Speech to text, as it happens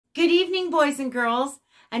Good evening, boys and girls,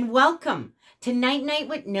 and welcome to Night Night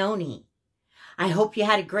with Noni. I hope you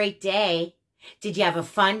had a great day. Did you have a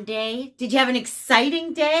fun day? Did you have an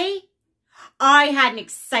exciting day? I had an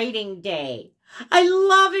exciting day. I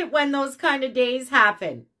love it when those kind of days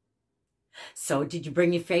happen. So, did you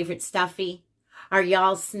bring your favorite stuffy? Are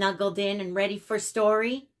y'all snuggled in and ready for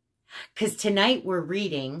story? Because tonight we're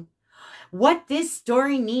reading What This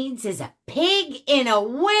Story Needs is a Pig in a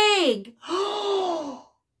Wig.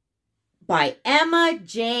 By Emma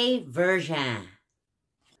J. Virján.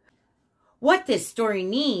 What this story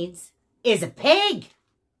needs is a pig.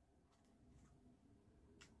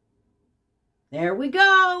 There we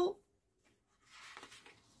go.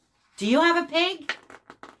 Do you have a pig?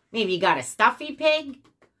 Maybe you got a stuffy pig.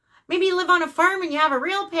 Maybe you live on a farm and you have a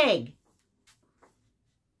real pig.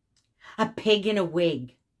 A pig in a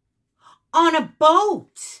wig. On a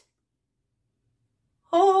boat.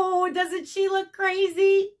 Oh, doesn't she look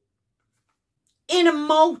crazy? In a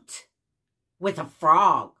moat with a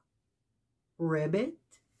frog. Ribbit.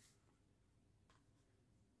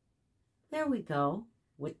 There we go.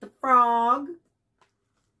 With the frog.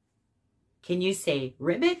 Can you say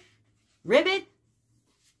ribbit? Ribbit?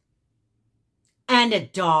 And a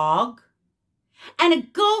dog. And a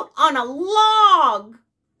goat on a log.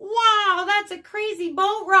 Wow, that's a crazy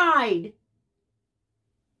boat ride.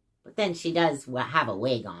 But then she does have a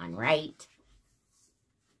wig on, right?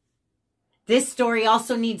 This story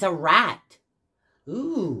also needs a rat.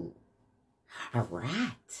 Ooh, a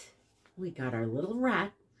rat. We got our little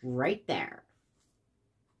rat right there.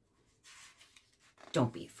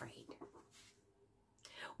 Don't be afraid.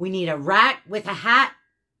 We need a rat with a hat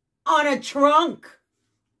on a trunk.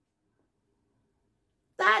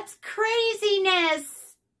 That's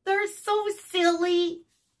craziness. They're so silly.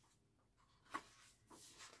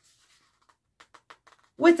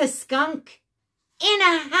 With a skunk in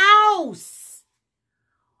a house.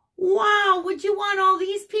 Wow, would you want all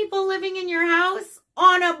these people living in your house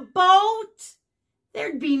on a boat?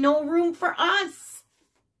 There'd be no room for us.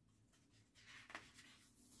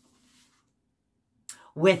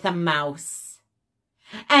 With a mouse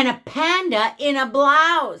and a panda in a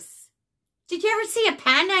blouse. Did you ever see a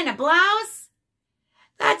panda in a blouse?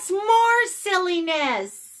 That's more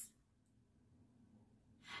silliness.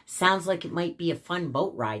 Sounds like it might be a fun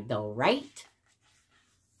boat ride though, right?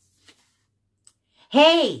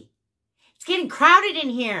 Hey, it's getting crowded in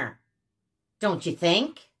here, don't you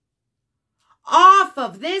think? Off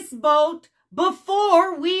of this boat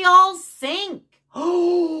before we all sink.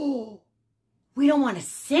 Oh, we don't want to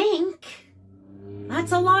sink.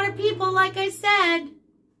 That's a lot of people, like I said.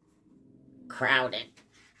 Crowded.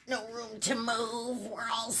 No room to move. We're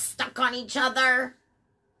all stuck on each other.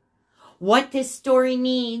 What this story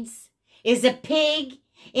needs is a pig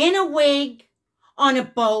in a wig on a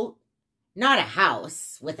boat. Not a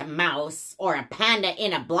house with a mouse or a panda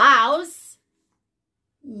in a blouse.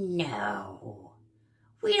 No,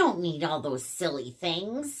 we don't need all those silly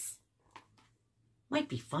things. Might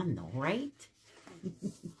be fun though, right?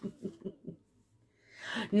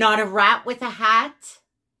 Not a rat with a hat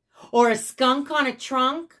or a skunk on a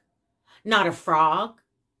trunk. Not a frog,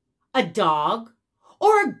 a dog,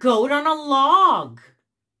 or a goat on a log.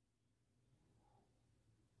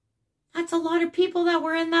 That's a lot of people that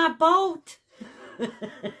were in that boat.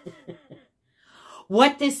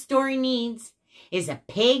 What this story needs is a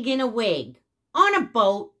pig in a wig, on a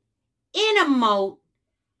boat, in a moat,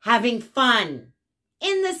 having fun,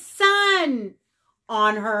 in the sun,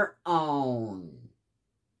 on her own.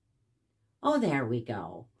 Oh, there we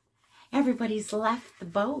go. Everybody's left the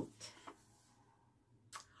boat.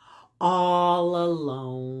 All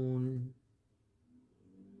alone.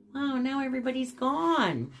 Wow, now everybody's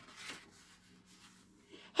gone.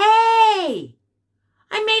 Hey,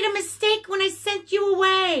 I made a mistake when I sent you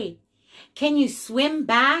away. Can you swim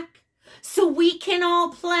back so we can all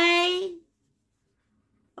play?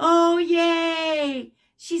 Oh, yay.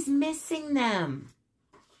 She's missing them.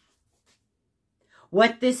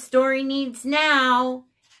 What this story needs now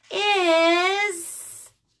is...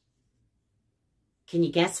 Can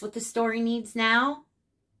you guess what the story needs now?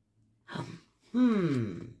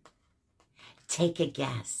 Take a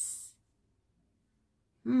guess.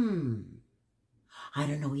 I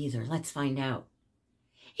don't know either. Let's find out.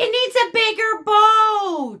 It needs a bigger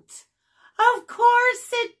boat. Of course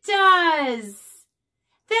it does.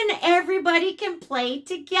 Then everybody can play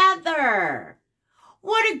together.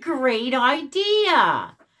 What a great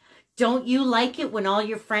idea. Don't you like it when all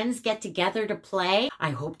your friends get together to play?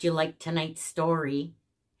 I hope you liked tonight's story.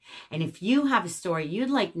 And if you have a story you'd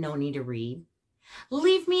like Noni to read,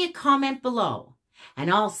 leave me a comment below and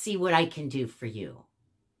I'll see what I can do for you.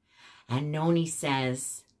 And Noni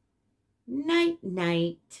says, night,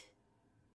 night.